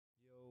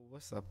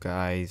What's up,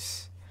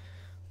 guys?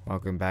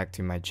 Welcome back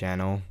to my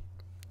channel.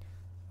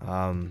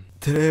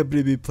 Today I'm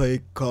gonna be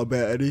playing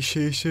Combat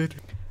Initiation.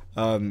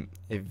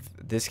 If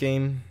this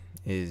game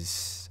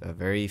is a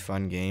very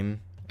fun game.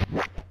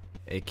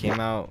 It came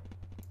out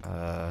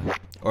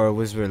or it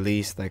was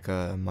released like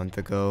a month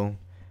ago.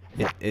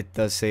 It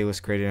does say it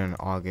was created in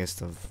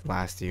August of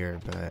last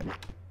year, but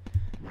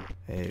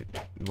it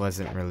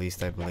wasn't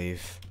released, I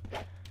believe.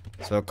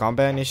 So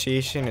Combat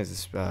Initiation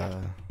is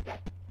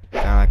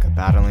kind of like a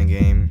battling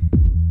game.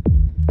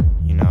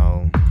 You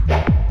know, I'm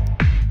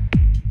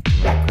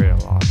gonna create a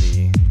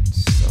lobby.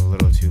 It's a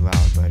little too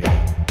loud, buddy.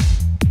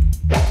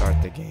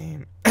 Start the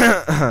game.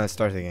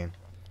 Start the game.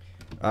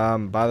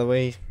 By the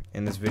way,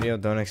 in this video,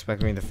 don't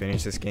expect me to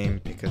finish this game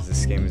because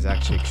this game is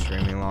actually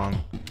extremely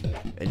long.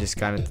 It just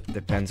kind of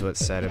depends what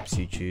setups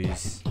you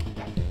choose.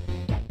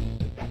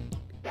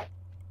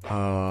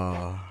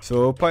 So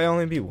it'll probably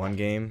only be one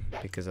game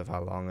because of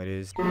how long it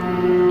is. Jeez.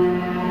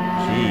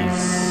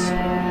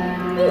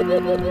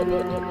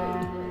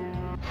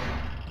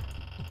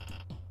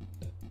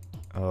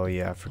 Oh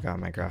yeah, I forgot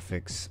my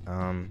graphics.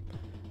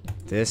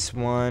 This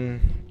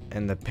one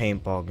and the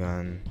paintball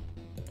gun.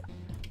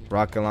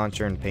 Rocket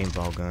launcher and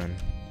paintball gun.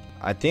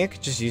 I think I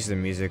could just use the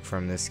music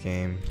from this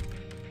game.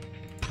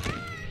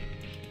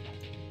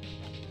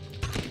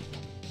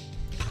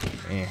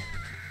 Eh.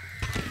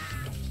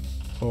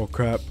 Oh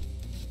crap.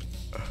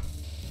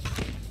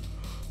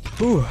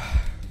 Whew.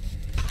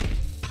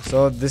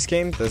 So this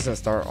game doesn't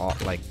start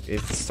off like, it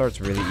starts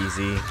really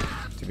easy,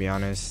 to be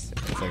honest.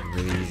 It's like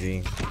really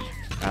easy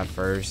at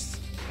first.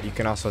 You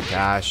can also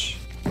dash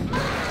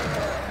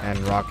and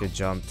rocket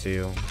jump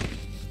too.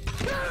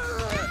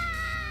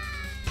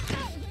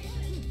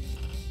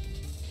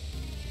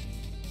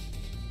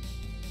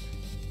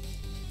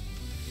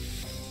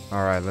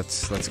 Alright,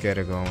 let's get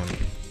it going.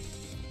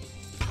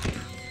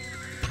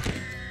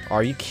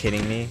 Are you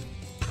kidding me?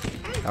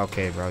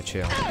 Okay, bro,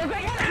 chill.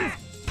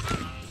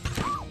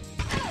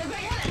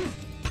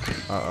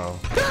 Uh-oh.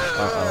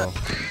 Uh-oh.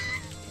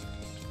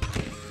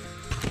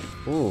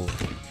 Ooh.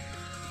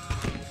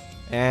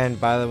 And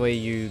by the way,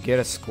 you get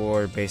a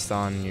score based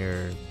on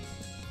your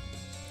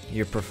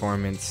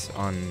performance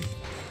on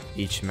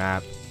each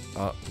map.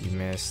 Oh, you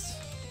missed.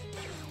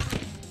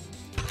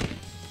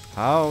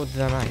 How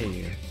did I not hit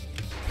you?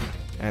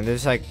 And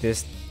there's like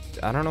this,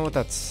 I don't know what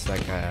that's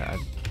like, I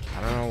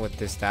don't know what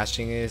this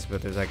dashing is,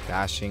 but there's like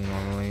dashing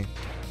normally,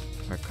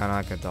 or kind of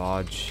like a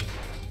dodge.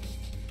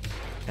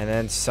 And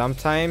then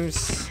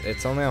sometimes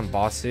it's only on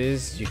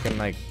bosses, you can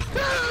like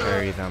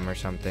parry them or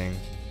something.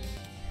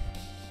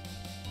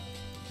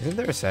 Isn't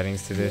there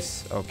settings to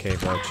this? Okay,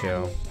 bro,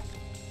 chill.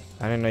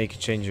 I didn't know you could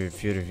change your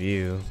field of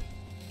view.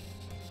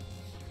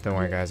 Don't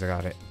worry, guys, I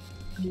got it.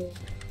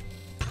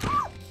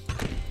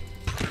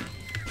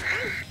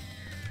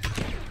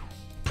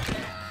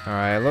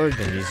 Alright, I lowered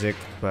the music,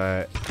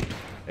 but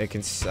it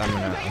can. I'm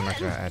not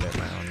gonna edit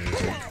my own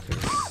music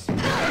because.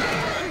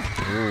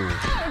 Ooh,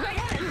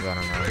 'cause I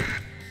don't know.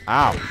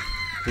 Ow!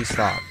 Please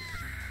stop.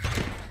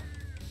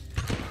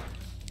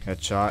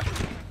 Headshot,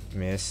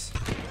 miss.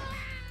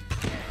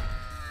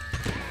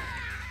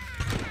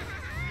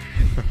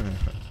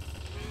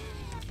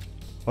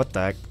 What the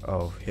heck?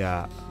 Oh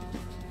yeah.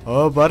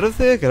 Oh, but I don't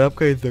think I can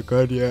upgrade the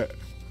gun yet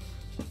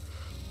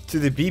to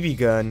the BB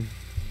gun.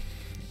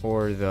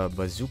 Or the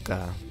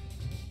bazooka.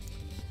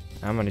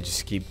 I'm gonna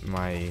just keep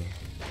my,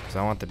 because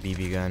I want the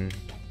BB gun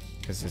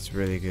because it's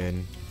really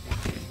good.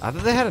 I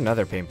thought they had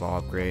another paintball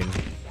upgrade.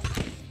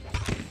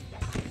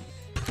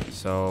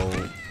 So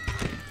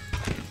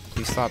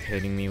please stop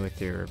hitting me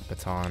with your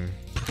baton.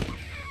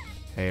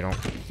 Hey, don't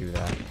do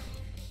that.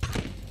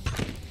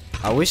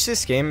 I wish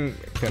this game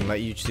could let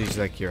you choose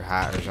like your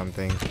hat or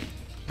something,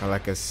 or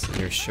like your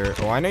shirt.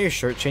 Oh, I know your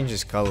shirt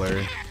changes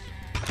color,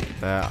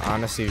 but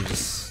honestly,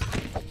 just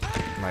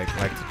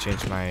like to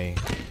change my,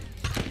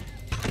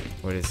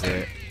 what is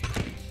it,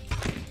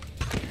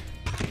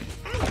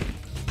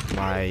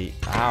 my,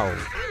 ow,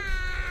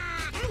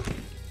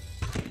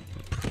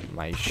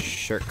 my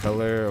shirt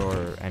color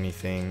or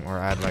anything, or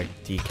add like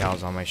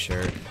decals on my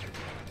shirt.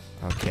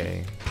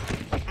 Okay,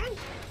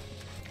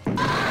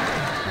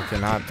 I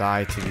cannot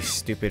die to these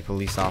stupid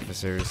police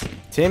officers.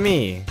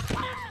 Timmy,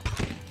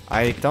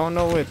 I don't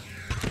know what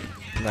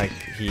like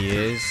he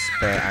is,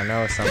 but I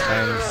know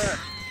sometimes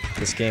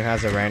this game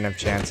has a random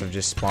chance of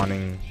just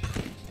spawning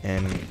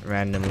in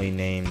randomly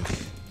named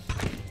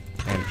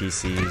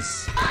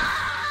NPCs.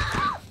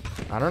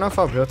 I don't know if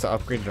I'll be able to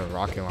upgrade the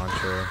rocket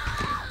launcher.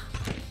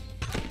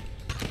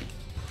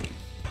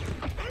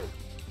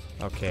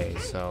 Okay,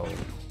 so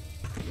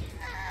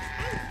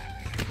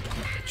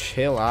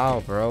chill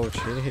out, bro.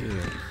 Chill.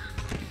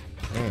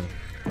 Dang.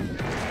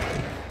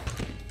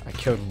 I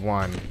killed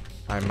one.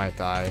 I might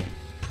die.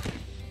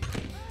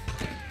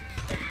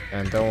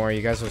 And don't worry,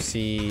 you guys will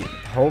see.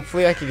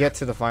 Hopefully I can get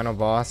to the final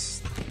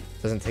boss.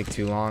 Doesn't take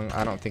too long.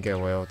 I don't think it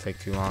will take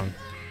too long,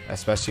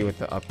 especially with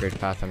the upgrade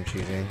path I'm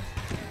choosing.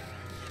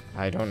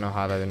 I don't know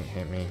how that didn't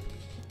hit me.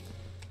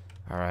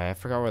 Alright, I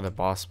forgot where the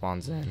boss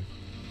spawns in.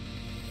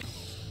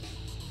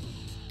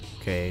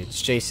 Okay, Okay,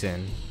 it's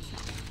Jason.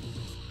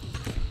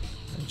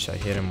 Which I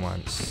hit him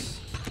once.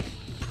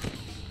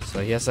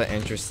 So he has an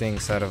interesting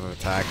set of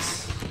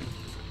attacks.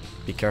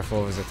 Be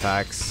careful of his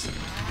attacks.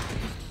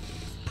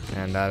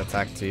 And that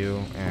attack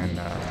too. And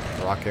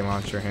rocket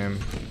launcher him.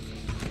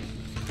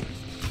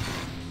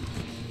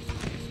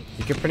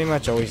 You can pretty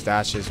much always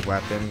dash his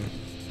weapon.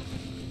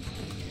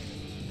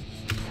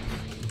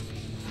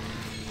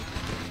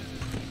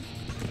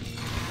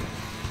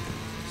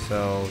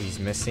 So he's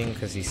missing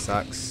because he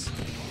sucks.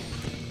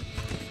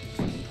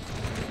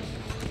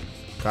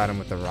 Got him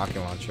with the rocket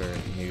launcher,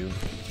 noob.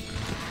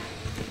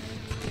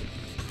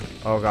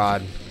 Oh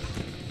god.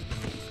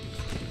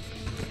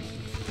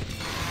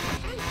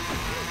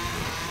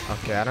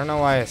 Okay, I don't know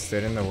why I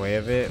stood in the way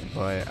of it,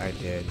 but I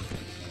did.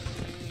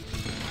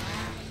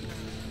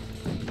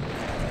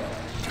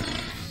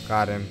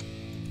 Got him.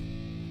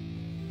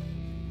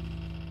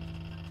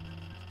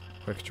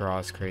 Quick draw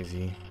is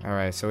crazy.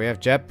 Alright, so we have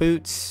jet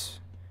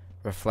boots,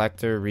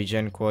 reflector,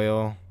 regen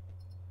coil.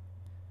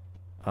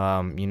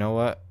 You know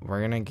what? We're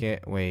gonna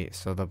get... Wait,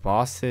 so the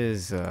boss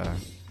is...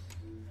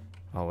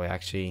 Oh, wait,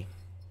 actually...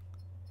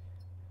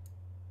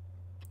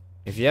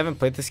 If you haven't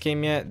played this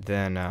game yet,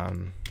 then,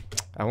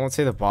 I won't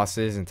say the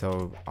bosses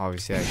until,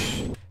 obviously, I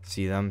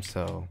see them,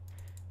 so...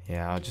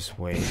 Yeah, I'll just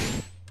wait.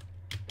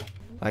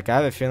 Like, I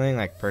have a feeling,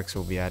 like, perks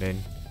will be added.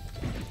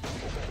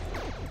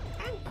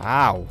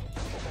 Ow!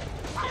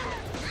 I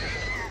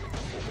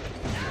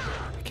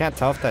can't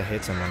tell if that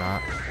hits him or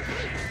not.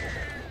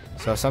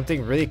 So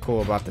something really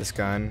cool about this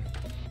gun,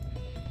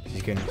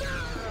 you can,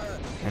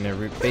 and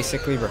it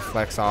basically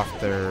reflects off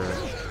their,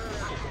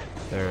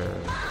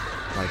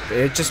 like,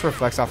 it just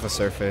reflects off the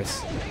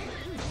surface.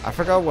 I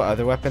forgot what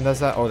other weapon does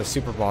that. Oh, the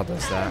super ball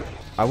does that.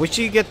 I wish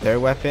you could get their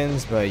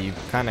weapons, but you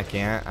kind of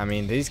can't. I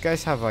mean, these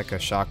guys have like a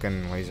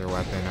shotgun laser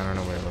weapon. I don't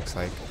know what it looks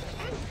like.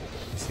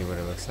 Let's see what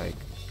it looks like.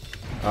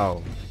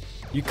 Oh,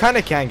 you kind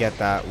of can get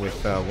that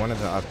with one of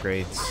the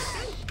upgrades.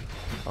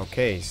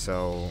 Okay,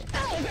 so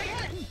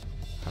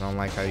I don't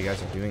like how you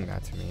guys are doing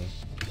that to me.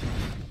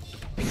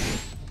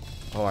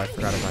 Oh, I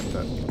forgot about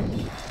that.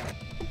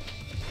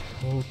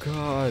 Oh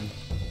god.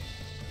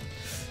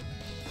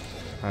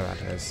 My bad,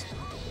 guys.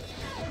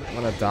 I'm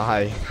gonna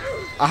die.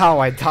 Ow,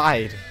 I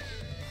died.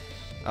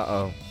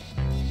 Uh-oh.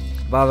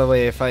 By the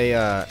way, if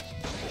I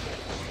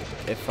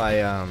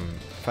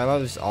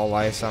lose all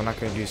lives, so I'm not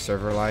gonna do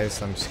server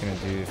lives. I'm just gonna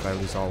do, if I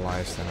lose all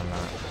lives, then I'm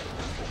not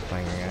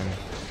playing again.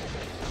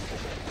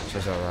 Which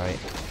is alright.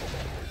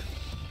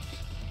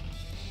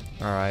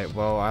 Alright,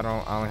 well, I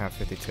only have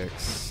 50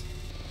 ticks.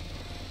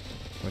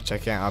 Which I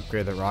can't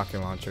upgrade the rocket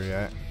launcher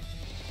yet.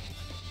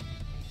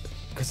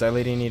 Because I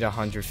literally need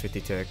 150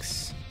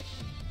 ticks.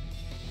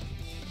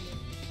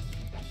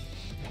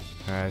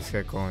 Alright, let's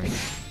get going.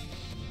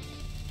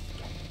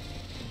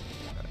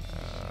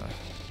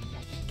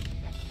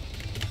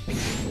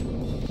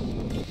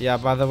 Yeah,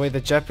 by the way,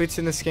 the jet boots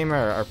in this game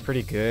are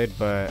pretty good,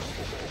 but...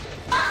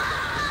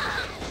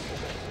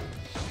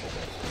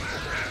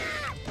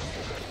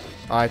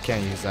 Oh, I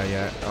can't use that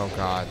yet. Oh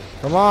god.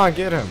 Come on,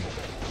 get him!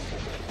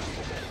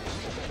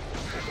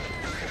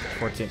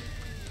 14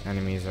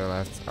 enemies are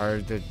left. Are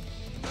the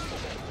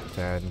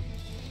dead?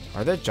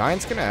 Are the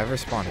giants gonna ever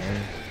spawn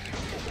in?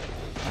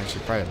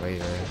 Actually, probably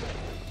later.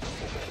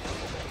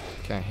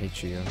 Can't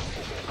hate you.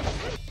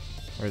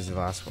 Where's the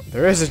last one?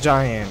 There is a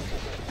giant!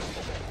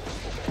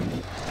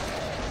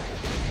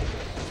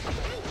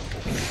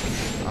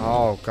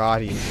 Oh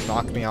god, he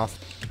knocked me off.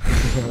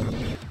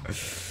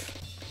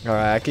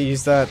 Alright, I could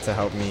use that to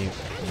help me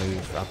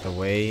move out the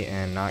way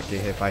and not get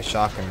hit by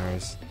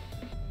shotgunners.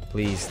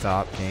 Please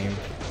stop, game.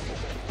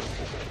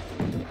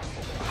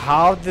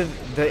 How did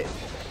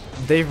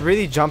they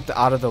really jumped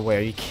out of the way?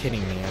 Are you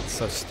kidding me? That's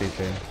so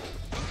stupid.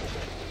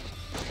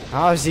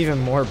 How is even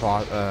more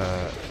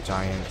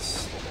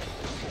giants?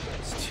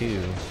 It's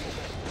 2.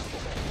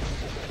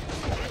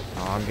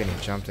 Oh, I'm getting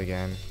jumped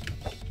again.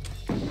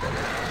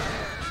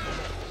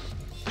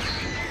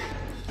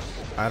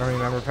 I don't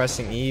remember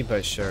pressing E,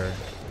 but sure.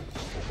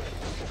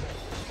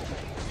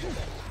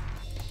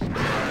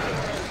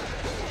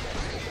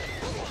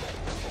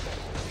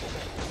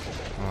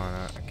 Oh,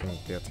 I can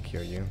be able to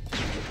kill you.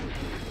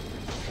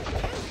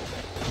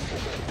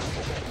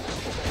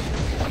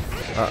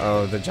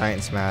 Uh-oh, the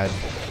giant's mad.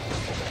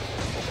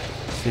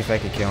 See if I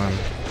can kill him.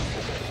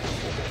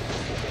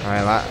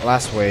 Alright,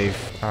 last wave.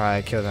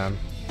 Alright, kill them.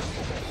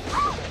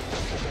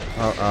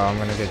 Uh-oh, I'm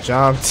gonna get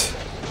jumped.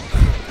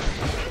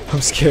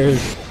 I'm scared.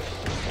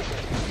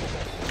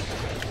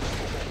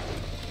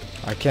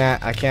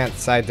 I can't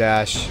side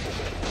dash.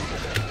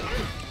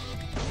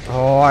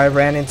 Oh, I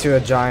ran into a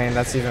giant.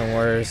 That's even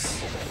worse.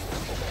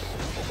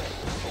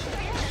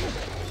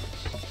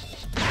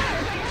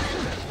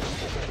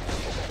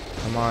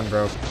 Come on,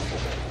 bro.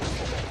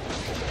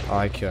 Oh,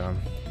 I killed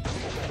him.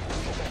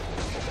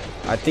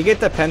 I think it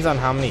depends on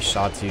how many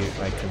shots you,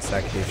 like,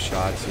 consecutive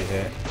shots you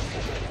hit.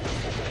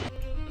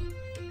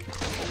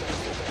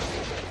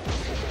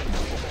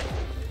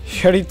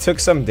 He already took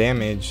some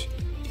damage.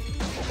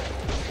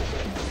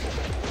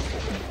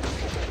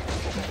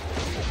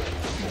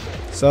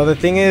 So the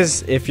thing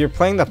is, if you're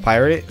playing the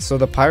pirate, so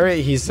the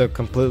pirate, he's a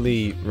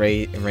completely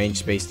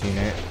range-based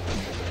unit.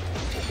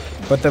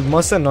 But the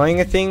most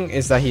annoying thing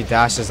is that he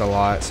dashes a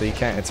lot, so you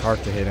can't. It's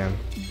hard to hit him.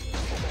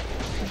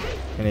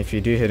 And if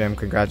you do hit him,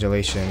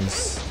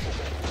 congratulations.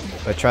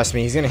 But trust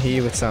me, he's gonna hit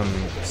you with some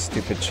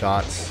stupid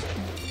shots.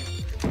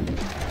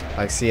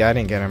 Like, see, I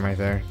didn't get him right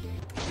there.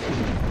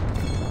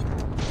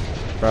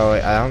 Bro,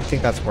 I don't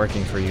think that's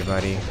working for you,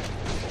 buddy.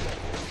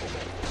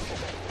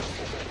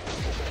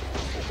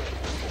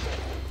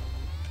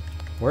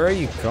 Where are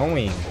you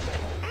going?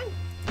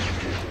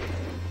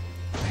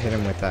 I hit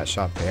him with that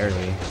shot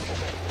barely.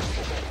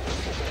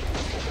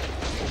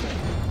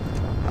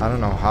 I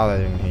don't know how that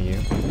didn't hit you.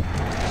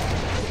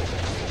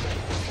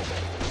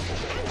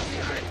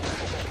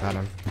 Got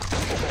him.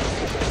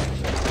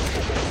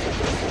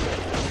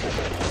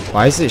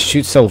 Why does it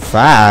shoot so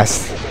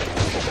fast?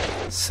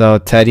 So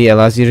Teddy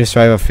allows you to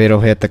survive a fatal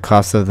hit at the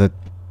cost of the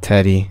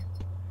Teddy.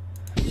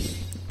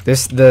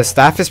 The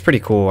staff is pretty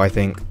cool, I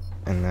think.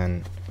 And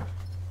then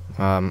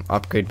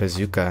upgrade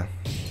bazooka.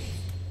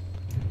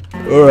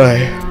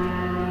 Alright.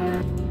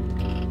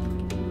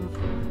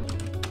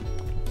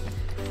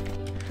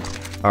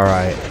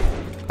 Alright.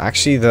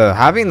 Actually,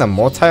 having the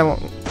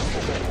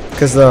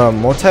because the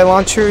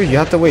multi-launcher, you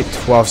have to wait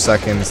 12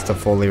 seconds to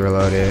fully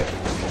reload it.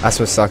 That's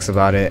what sucks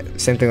about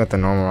it. Same thing with the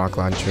normal rocket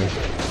launcher.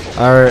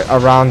 Or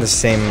around the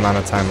same amount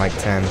of time, like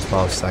 10,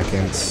 12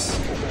 seconds.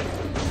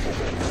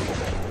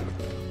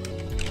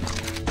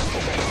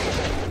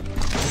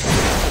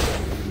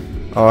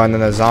 Oh, and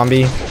then the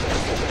zombie.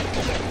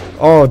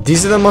 Oh,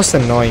 these are the most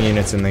annoying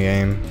units in the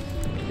game.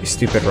 These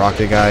stupid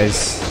rocket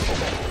guys.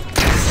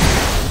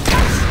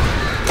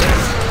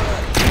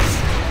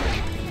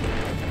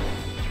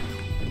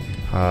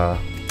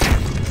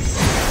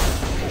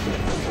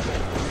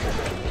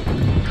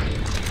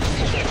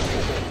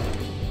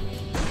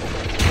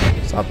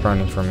 Stop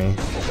running for me.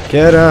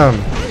 Get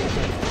him!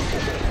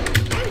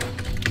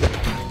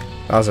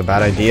 That was a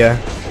bad idea.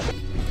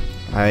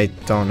 I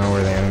don't know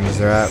where the enemies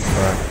are at,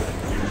 but...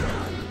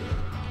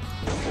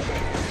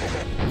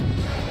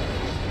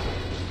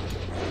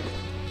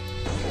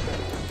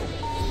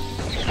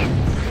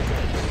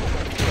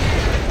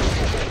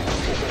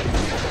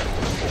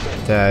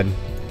 Dead.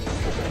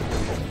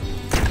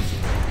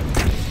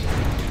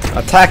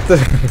 Attack the...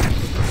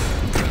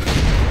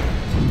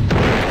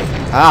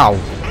 Ow!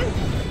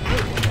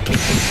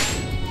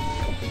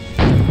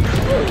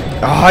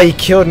 Oh, he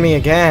killed me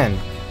again!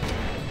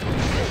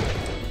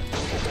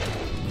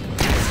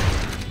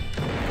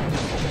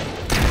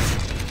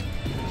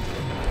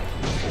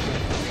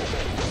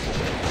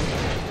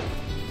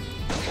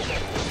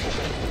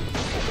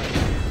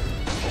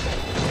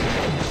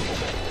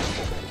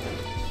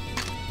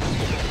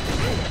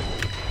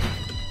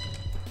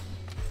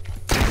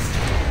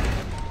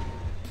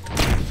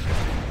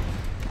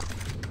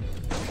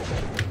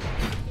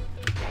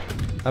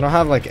 I don't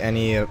have like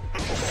any...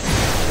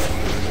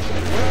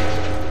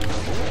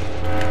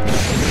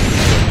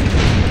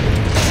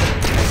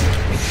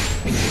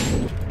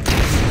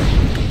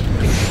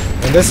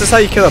 And this is how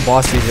you kill a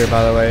boss easier,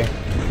 by the way.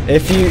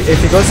 If he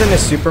goes into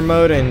super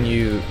mode and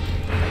you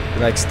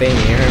like stay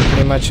near him,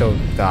 pretty much he'll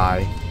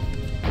die.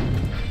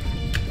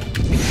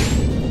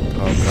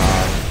 Oh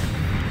god.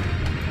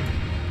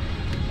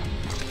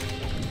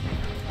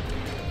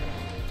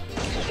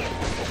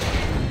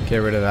 Get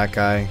rid of that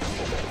guy.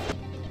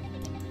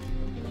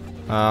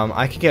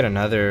 I could get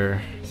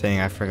another thing.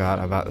 I forgot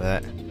about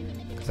that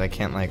because I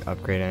can't like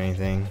upgrade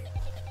anything.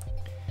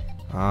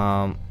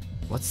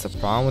 What's the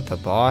problem with the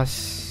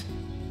boss?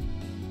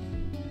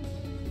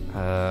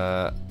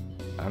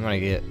 I'm gonna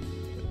get.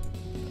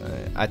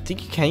 I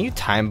think can you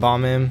time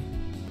bomb him?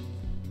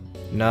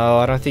 No,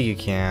 I don't think you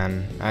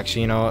can.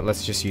 Actually, you know what?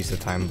 Let's just use the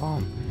time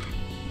bomb.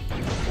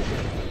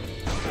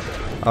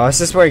 Oh,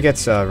 this is where it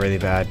gets really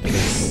bad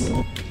because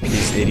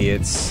these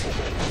idiots.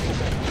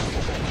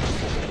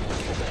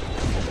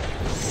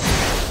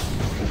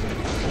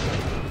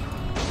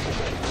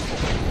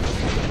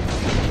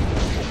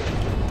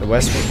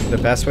 The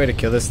best way to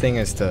kill this thing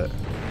is to...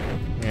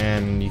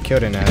 And you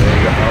killed it now.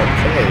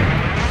 Okay.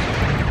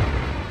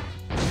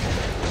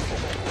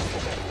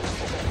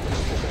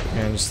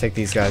 And just take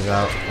these guys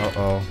out.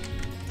 Uh-oh.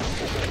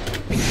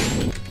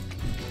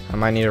 I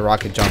might need a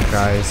rocket jump,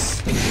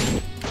 guys.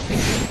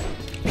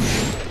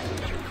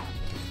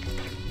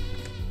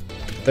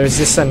 There's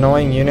this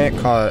annoying unit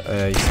called...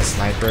 he's a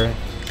sniper.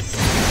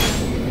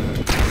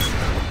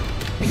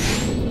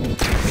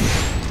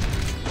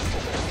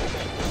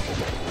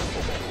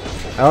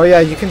 Oh yeah,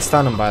 you can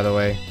stun him, by the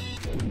way.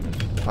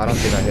 I don't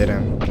think I hit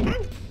him.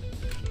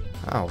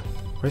 Ow.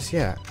 Where's he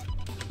at?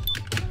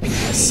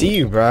 I see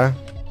you, bruh.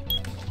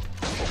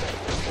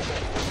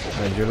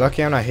 You're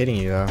lucky I'm not hitting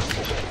you, though.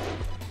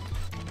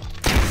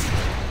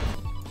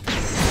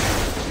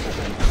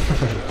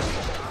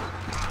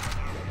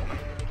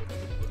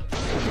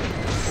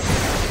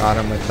 Got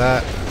him with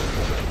that.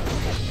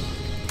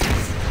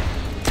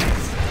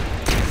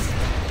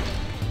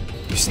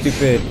 You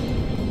stupid.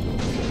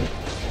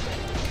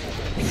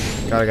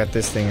 Gotta get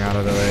this thing out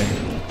of the way.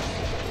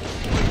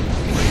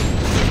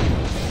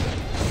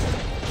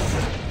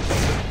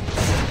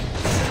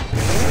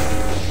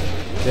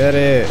 Get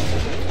it.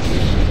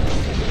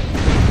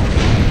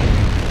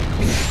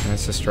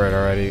 It's destroyed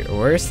already.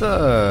 Where's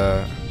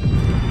the...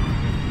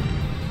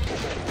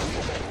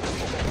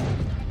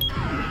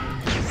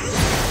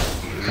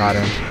 Got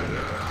him.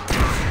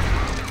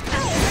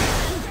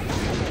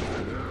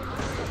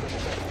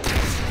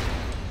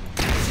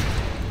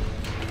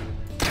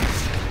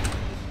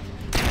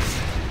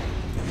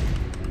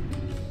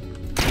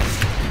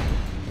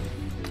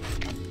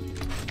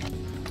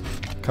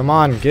 Come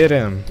on, get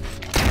him.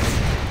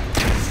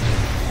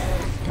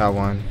 Got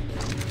one.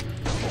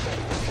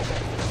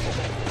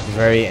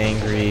 Very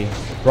angry.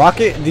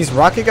 These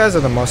rocket guys are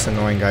the most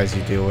annoying guys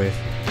you deal with.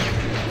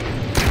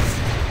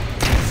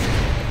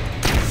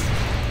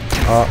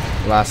 Oh,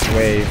 last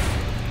wave.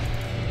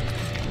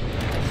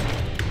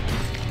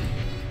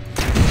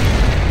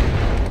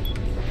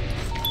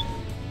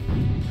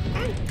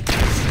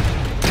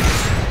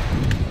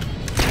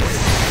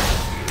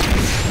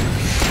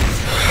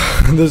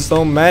 There's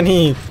so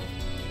many.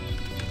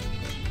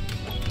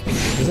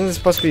 Isn't this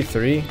supposed to be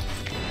 3?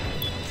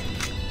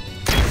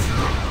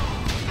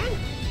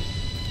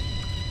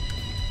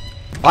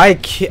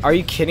 Are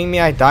you kidding me?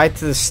 I died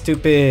to the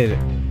stupid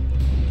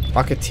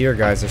Rocketeer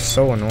guys. They're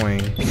so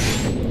annoying.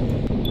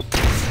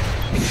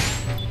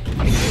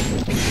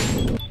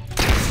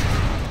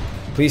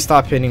 Please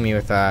stop hitting me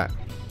with that.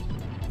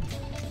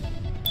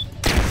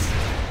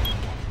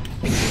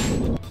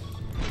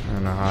 I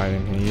don't know how I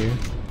didn't hit you.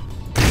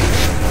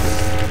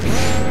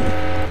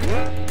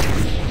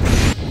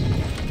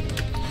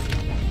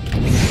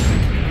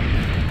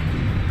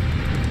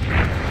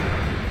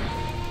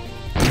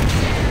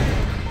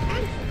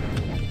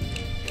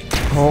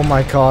 Oh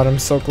my god, I'm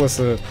so close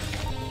to...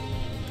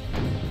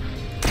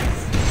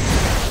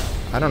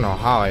 I don't know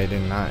how I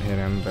did not hit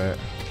him, but...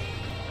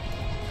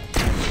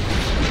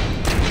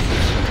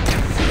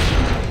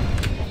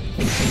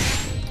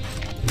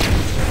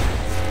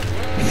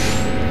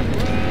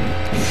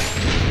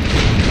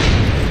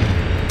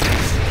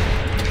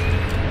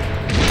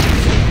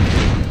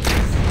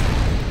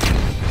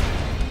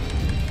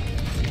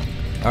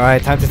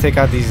 Alright, time to take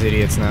out these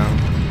idiots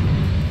now.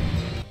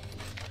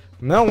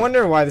 No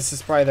wonder why this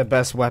is probably the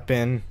best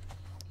weapon.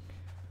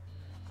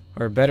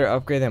 Or better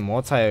upgrade than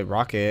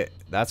multi-rocket,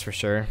 that's for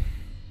sure.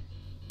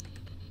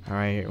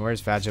 Alright,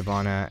 where's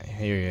Vagabond at?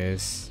 Here he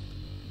is.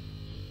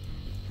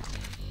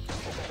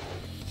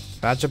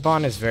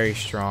 Vagabond is very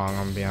strong,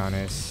 I'm gonna be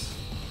honest.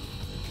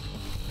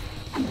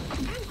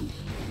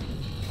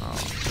 Oh.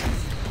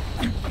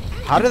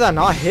 How did that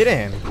not hit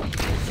him?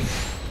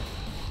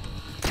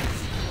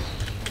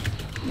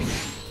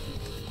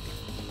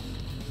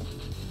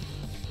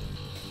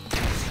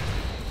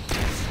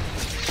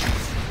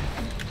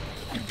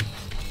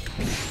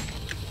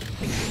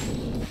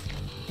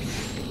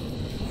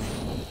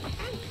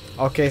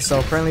 Okay, so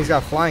apparently he's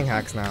got flying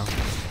hacks now.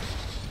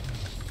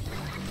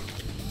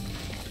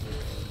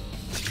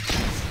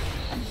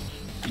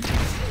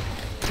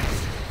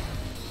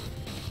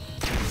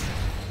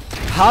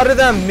 How did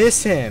that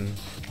miss him?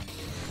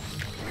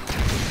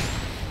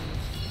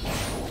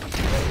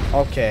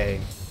 Okay,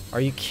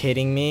 are you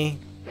kidding me?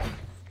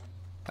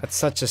 That's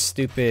such a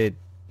stupid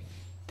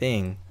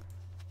thing.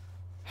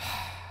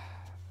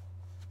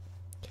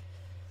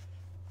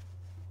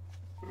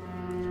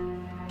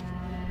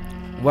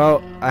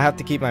 Well, I have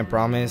to keep my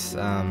promise.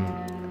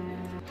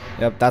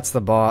 Yep, that's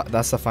the boss.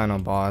 That's the final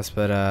boss.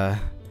 But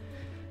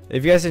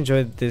if you guys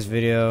enjoyed this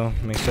video,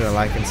 make sure to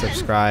like and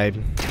subscribe.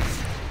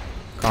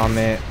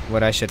 Comment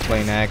what I should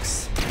play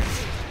next.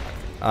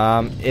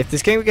 If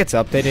this game gets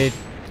updated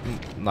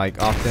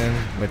like often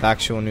with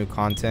actual new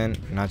content,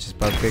 not just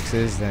bug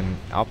fixes, then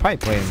I'll probably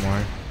play it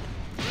more.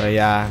 But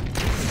yeah,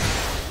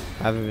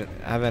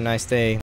 have a nice day.